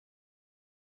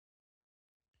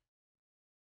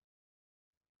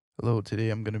Hello, today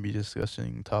I'm going to be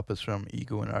discussing topics from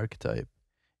Ego and Archetype,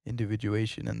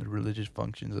 Individuation and the Religious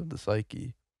Functions of the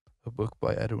Psyche, a book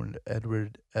by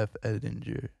Edward F.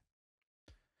 Edinger.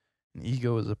 An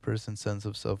ego is a person's sense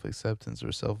of self acceptance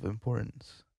or self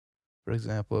importance. For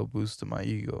example, a boost to my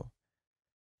ego.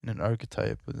 And an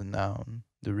archetype is a noun,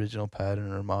 the original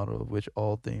pattern or model of which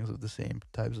all things of the same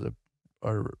types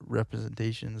are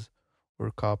representations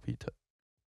or copies.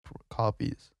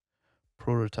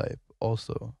 Prototype,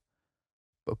 also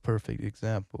a perfect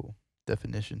example.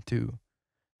 Definition 2.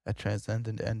 A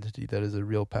transcendent entity that is a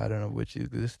real pattern of which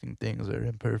existing things are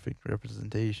imperfect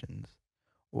representations,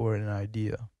 or an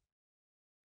idea.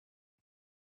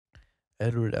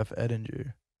 Edward F.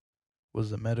 Edinger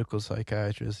was a medical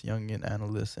psychiatrist, Jungian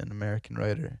analyst, and American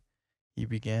writer. He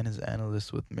began his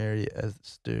analysis with Mary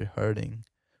Esther Harding,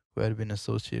 who had been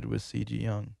associated with C.G.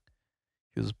 Jung.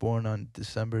 He was born on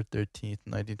December 13th,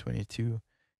 1922,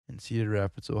 in Cedar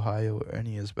Rapids, Ohio,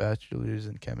 earning his bachelor's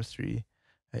in chemistry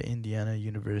at Indiana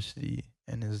University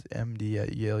and his MD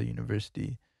at Yale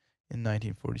University in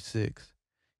 1946.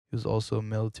 He was also a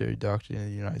military doctor in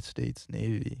the United States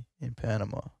Navy in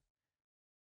Panama.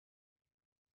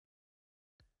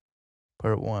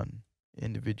 Part 1.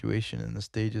 Individuation and the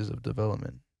Stages of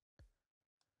Development.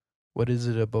 What is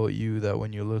it about you that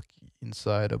when you look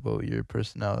inside about your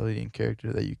personality and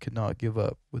character that you cannot give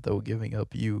up without giving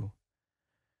up you?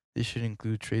 This should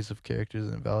include traits of characters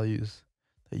and values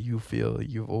that you feel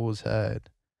you've always had,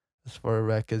 as far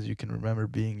back as you can remember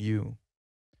being you.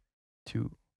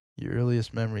 2. Your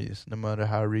earliest memories, no matter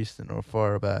how recent or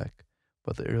far back,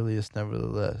 but the earliest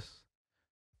nevertheless.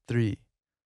 3.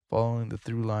 Following the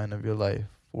through line of your life,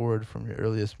 forward from your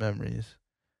earliest memories,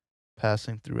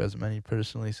 passing through as many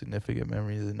personally significant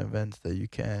memories and events that you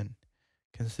can.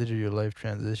 Consider your life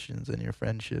transitions and your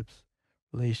friendships,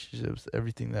 relationships,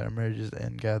 everything that emerges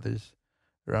and gathers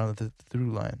around the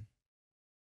through line.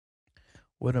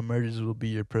 What emerges will be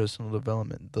your personal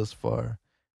development thus far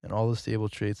and all the stable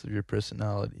traits of your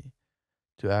personality.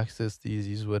 To access these,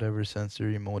 use whatever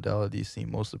sensory modalities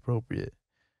seem most appropriate.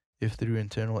 If through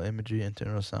internal imagery,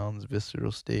 internal sounds,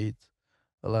 visceral states,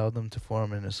 allow them to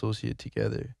form and associate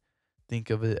together. Think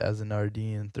of it as an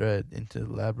Ardean thread into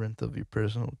the labyrinth of your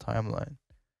personal timeline.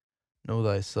 Know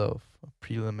thyself, a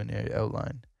preliminary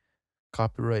outline.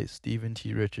 Copyright Stephen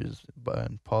T. Richards by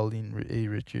Pauline A.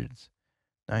 Richards,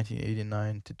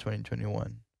 1989 to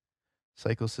 2021.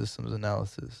 Psychosystems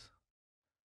analysis.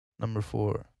 Number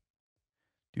 4.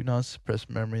 Do not suppress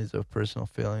memories of personal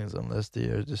failings unless they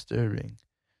are disturbing.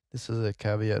 This is a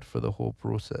caveat for the whole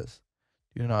process.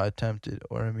 Do not attempt it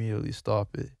or immediately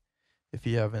stop it. If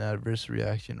you have an adverse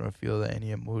reaction or feel that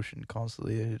any emotion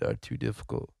constellated are too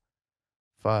difficult.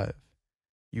 5.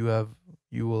 You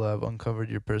will have uncovered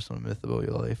your personal myth about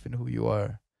your life and who you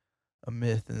are. A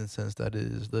myth in the sense that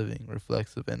it is living,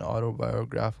 reflexive, and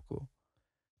autobiographical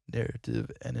narrative,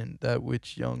 and in that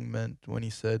which Jung meant when he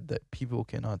said that people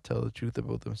cannot tell the truth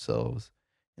about themselves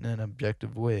in an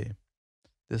objective way.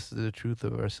 This is the truth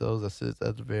of ourselves that sits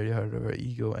at the very heart of our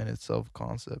ego and its self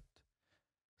concept.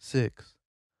 6.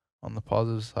 On the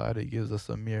positive side, it gives us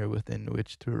a mirror within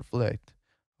which to reflect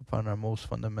upon our most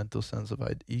fundamental sense of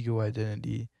ego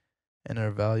identity and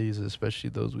our values, especially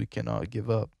those we cannot give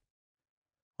up.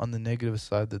 On the negative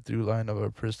side, the through line of our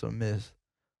personal myth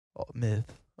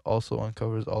also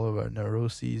uncovers all of our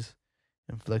neuroses,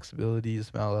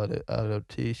 inflexibilities,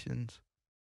 maladaptations,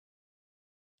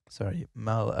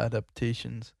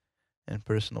 and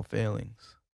personal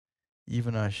failings.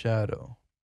 Even our shadow.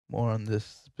 More on this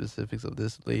specifics of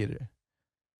this later.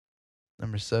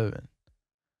 Number 7.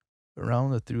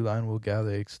 Around the through line will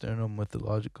gather external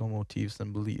mythological motifs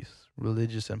and beliefs,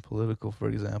 religious and political, for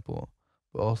example,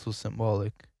 but also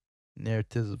symbolic,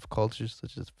 narratives of cultures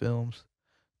such as films,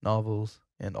 novels,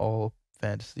 and all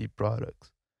fantasy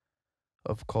products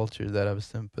of culture that have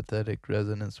sympathetic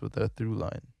resonance with our through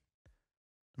line.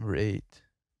 Number 8.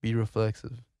 Be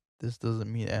reflexive. This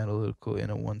doesn't mean analytical in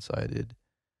a one-sided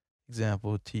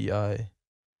example, TI,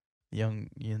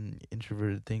 Jungian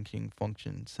introverted thinking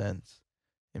function sense.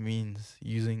 It means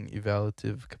using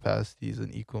evaluative capacities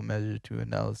in equal measure to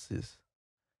analysis.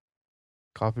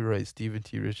 Copyright Stephen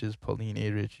T. Richards, Pauline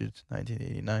A. Richards,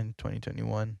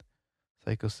 1989-2021.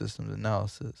 Psychosystems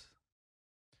analysis.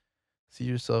 See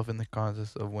yourself in the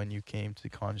context of when you came to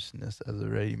consciousness as a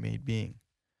ready-made being.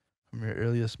 From your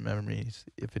earliest memories,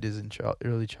 if it is in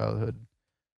early childhood,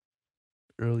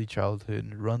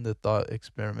 run the thought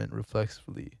experiment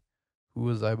reflexively. Who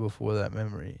was I before that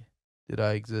memory? Did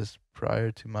I exist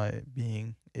prior to my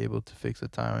being able to fix a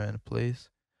time and a place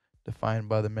defined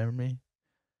by the memory?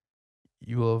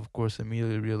 You will, of course,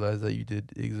 immediately realize that you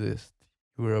did exist.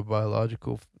 You are a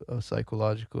biological, a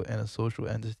psychological, and a social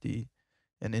entity,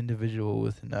 an individual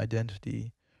with an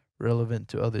identity relevant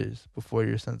to others before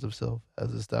your sense of self,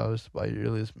 as established by your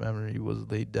earliest memory, was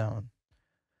laid down.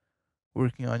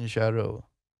 Working on your shadow.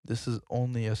 This is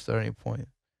only a starting point.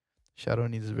 Shadow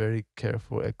needs very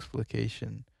careful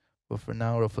explication, but for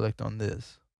now, reflect on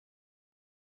this.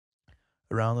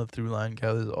 Around the through line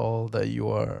gathers all that you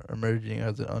are, emerging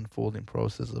as an unfolding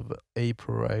process of a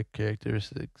priori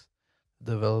characteristics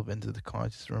develop into the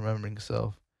conscious remembering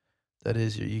self that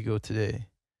is your ego today.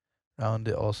 Round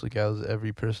it also gathers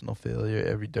every personal failure,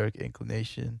 every dark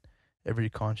inclination, every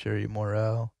contrary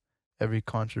morale, every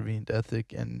contravened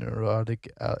ethic and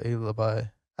neurotic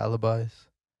alibis,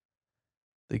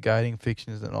 the guiding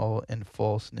fictions and all and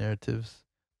false narratives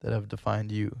that have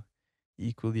defined you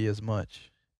equally as much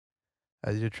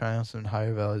as your triumphs and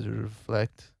higher values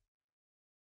reflect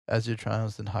as your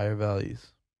triumphs and higher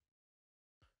values.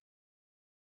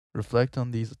 Reflect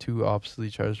on these two oppositely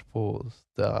charged poles,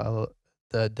 the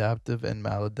adaptive and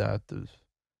maladaptive.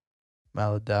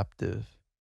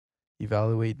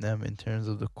 Evaluate them in terms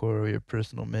of the core of your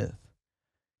personal myth.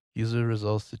 Use the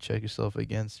results to check yourself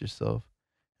against yourself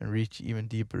and reach even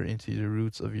deeper into the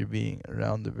roots of your being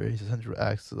around the very central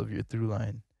axis of your through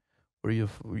line, where you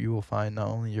will find not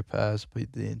only your past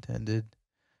but the intended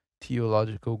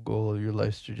theological goal of your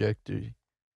life's trajectory.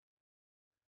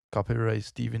 Copyright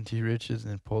Stephen T. Richards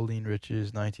and Pauline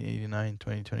Richards,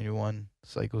 1989-2021,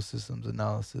 Psychosystems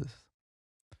Analysis.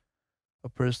 A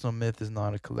personal myth is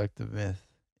not a collective myth.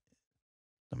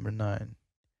 Number 9.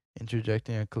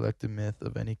 Interjecting a collective myth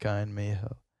of any kind may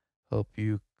help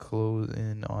you close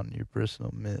in on your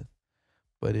personal myth,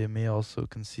 but it may also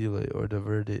conceal it or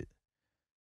divert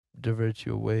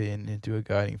you away and into a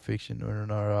guiding fiction or a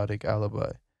neurotic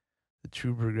alibi. The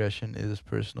true progression is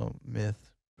personal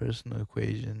myth, personal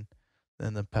equation,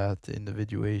 then the path to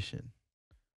individuation.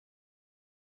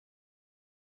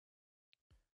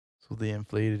 So the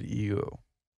inflated ego.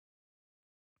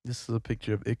 This is a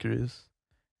picture of Icarus.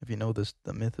 If you know this,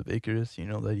 the myth of Icarus, you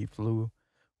know that he flew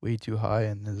way too high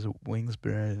and his wings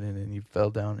burned and then he fell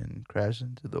down and crashed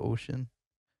into the ocean.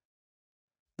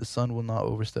 The sun will not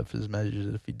overstep his measures.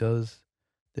 If he does,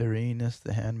 the Uranus,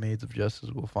 the handmaids of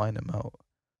justice, will find him out.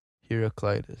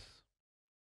 Heraclitus.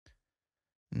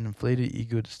 An inflated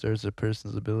ego disturbs a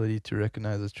person's ability to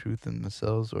recognize the truth in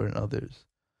themselves or in others.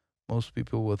 Most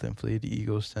people with inflated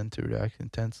egos tend to react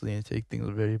intensely and take things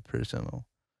very personally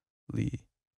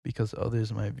because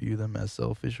others might view them as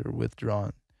selfish or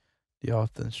withdrawn. They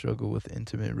often struggle with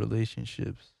intimate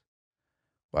relationships.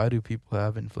 Why do people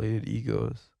have inflated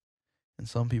egos? In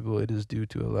some people, it is due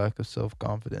to a lack of self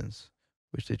confidence,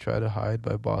 which they try to hide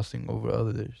by bossing over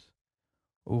others.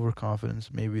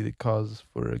 Overconfidence may be the cause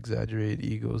for exaggerated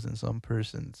egos in some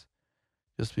persons.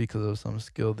 Just because of some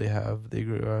skill they have, they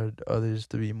regard others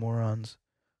to be morons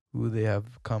who they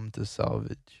have come to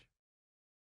salvage.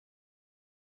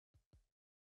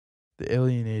 The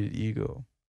alienated ego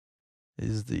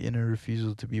is the inner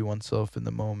refusal to be oneself in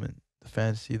the moment, the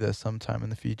fantasy that sometime in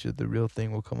the future the real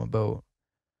thing will come about.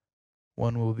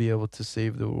 One will be able to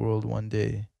save the world one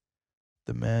day.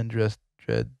 This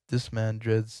man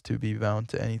dreads to be bound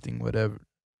to anything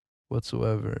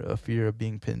whatsoever, a fear of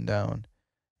being pinned down,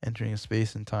 entering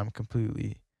space and time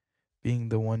completely, being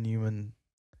the one human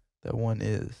that one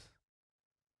is.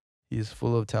 He is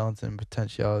full of talents and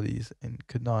potentialities and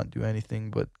could not do anything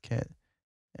but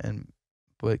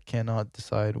cannot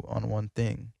decide on one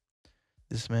thing.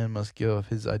 This man must give up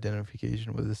his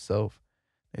identification with himself,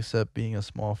 accept being a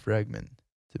small fragment.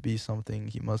 To be something,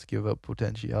 he must give up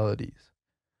potentialities.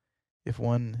 If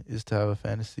one is to have a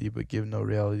fantasy but give no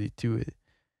reality to it,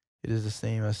 it is the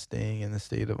same as staying in the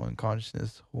state of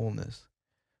unconsciousness, wholeness,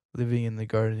 living in the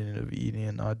Garden of Eden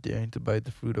and not daring to bite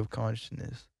the fruit of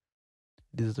consciousness.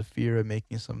 It is the fear of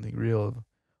making something real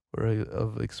or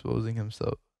of exposing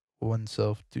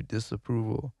oneself to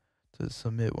disapproval, to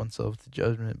submit oneself to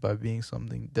judgment by being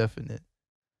something definite.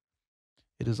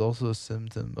 It is also a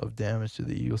symptom of damage to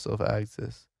the ego self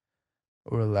axis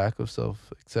or a lack of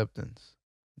self acceptance.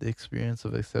 The experience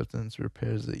of acceptance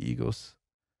repairs the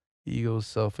ego's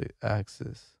self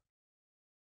axis.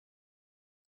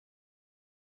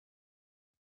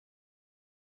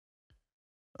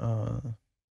 Uh,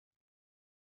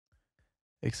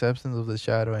 Acceptance of the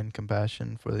shadow and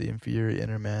compassion for the inferior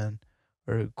inner man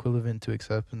are equivalent to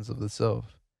acceptance of the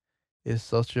self. If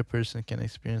such a person can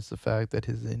experience the fact that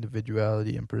his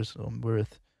individuality and personal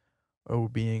worth are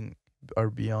being are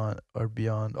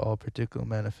beyond all particular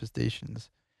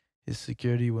manifestations, his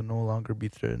security will no longer be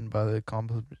threatened by the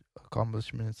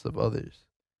accomplishments of others.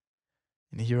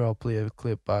 And here I'll play a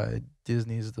clip by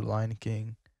Disney's The Lion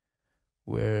King,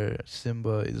 where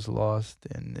Simba is lost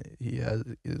and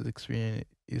is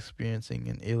experiencing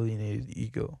an alienated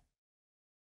ego.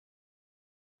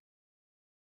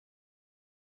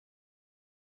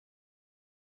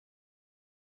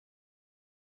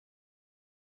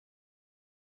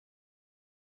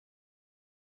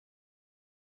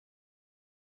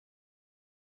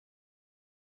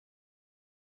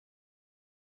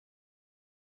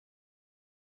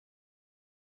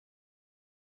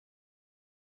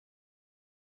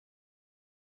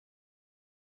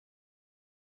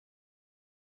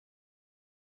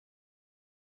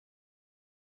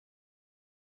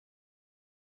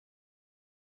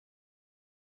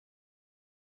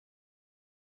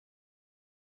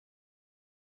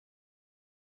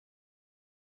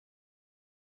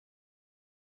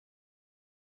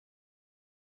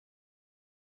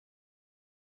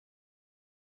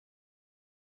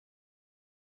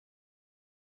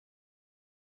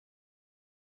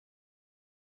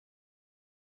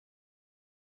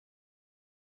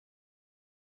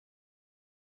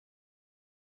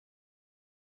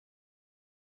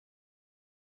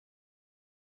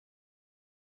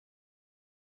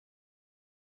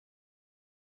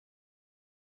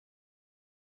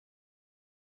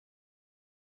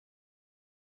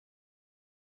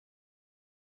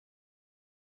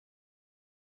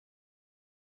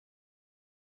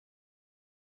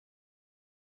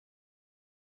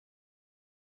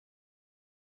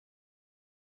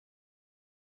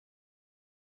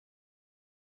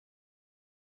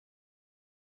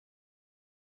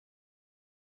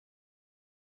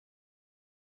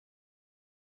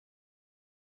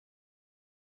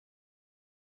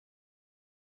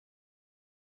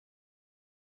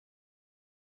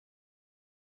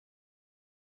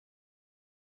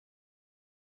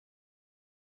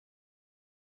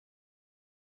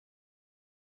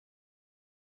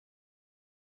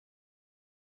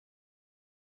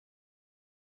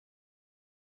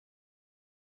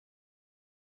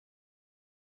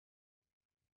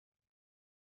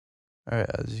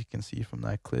 Alright, as you can see from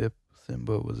that clip,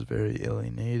 Simba was very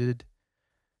alienated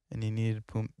and he needed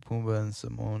Pumbaa and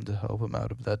Simone to help him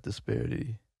out of that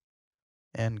disparity.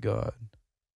 And God.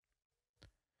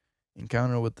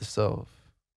 Encounter with the Self.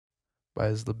 By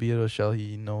his libido shall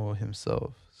he know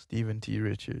himself. Stephen T.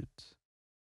 Richards.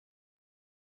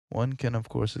 One can, of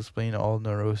course, explain all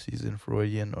neuroses in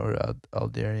Freudian or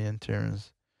Adlerian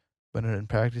terms, but in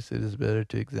practice it is better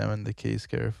to examine the case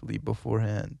carefully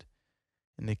beforehand.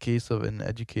 In the case of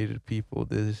uneducated people,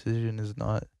 the decision is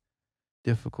not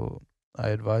difficult. I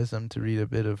advise them to read a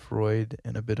bit of Freud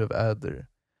and a bit of Adler.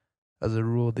 As a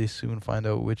rule, they soon find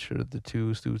out which of the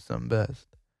two suits them best.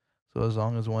 So as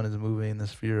long as one is moving in the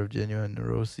sphere of genuine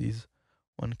neuroses,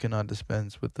 one cannot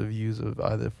dispense with the views of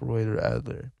either Freud or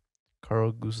Adler.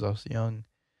 Carl Gustav Jung,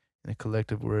 in the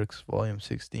Collective Works, Volume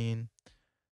 16,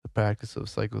 The Practice of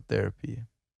Psychotherapy.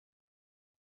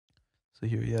 So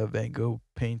here you have Van Gogh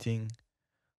painting,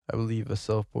 I believe, a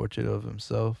self-portrait of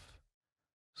himself.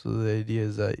 So the idea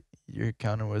is that your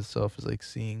encounter with self is like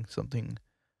seeing something,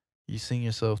 you seeing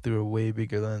yourself through a way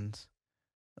bigger lens.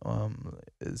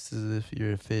 It's as if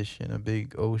you're a fish in a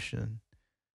big ocean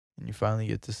and you finally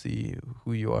get to see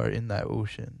who you are in that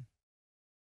ocean.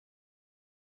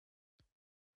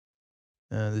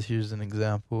 This here's an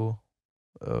example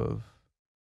of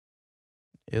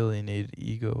alienated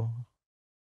ego,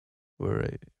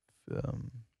 where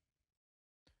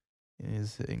in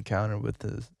his encounter with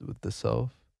the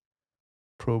self,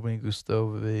 probing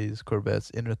Gustave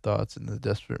Courbet's inner thoughts in The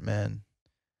Desperate Man.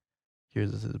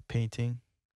 Here's a painting.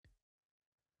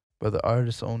 By the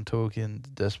artist's own token, the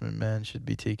Desperate Man should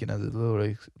be taken as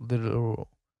a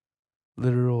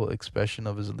literal expression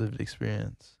of his lived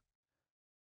experience.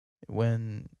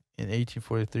 When in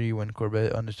 1843, when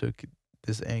Courbet undertook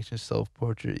this anxious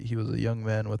self-portrait, he was a young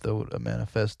man without a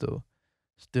manifesto,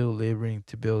 still laboring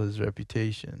to build his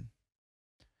reputation.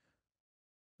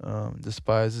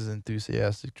 Despite his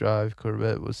enthusiastic drive,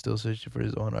 Courbet was still searching for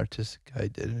his own artistic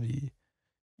identity.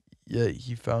 Yet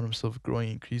he found himself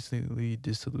growing increasingly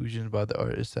disillusioned by the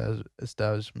art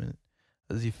establishment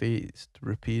as he faced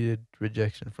repeated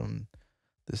rejection from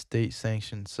the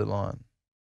state-sanctioned salon.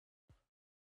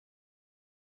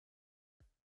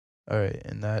 Alright,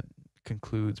 and that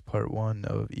concludes part 1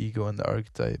 of Ego and the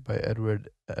Archetype by Edward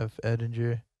F.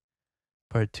 Edinger.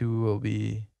 Part 2 will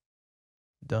be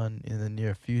done in the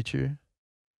near future.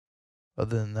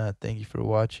 Other than that, thank you for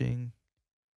watching.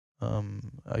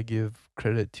 I give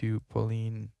credit to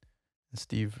Pauline and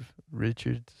Steve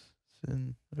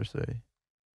Richardson, or sorry,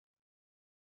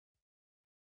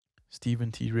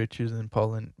 Stephen T. Richards and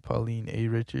Pauline A.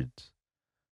 Richards.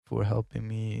 for helping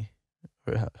me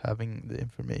or having the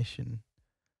information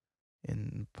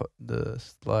in the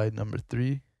slide number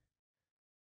 3.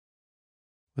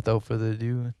 Without further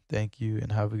ado, thank you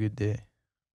and have a good day.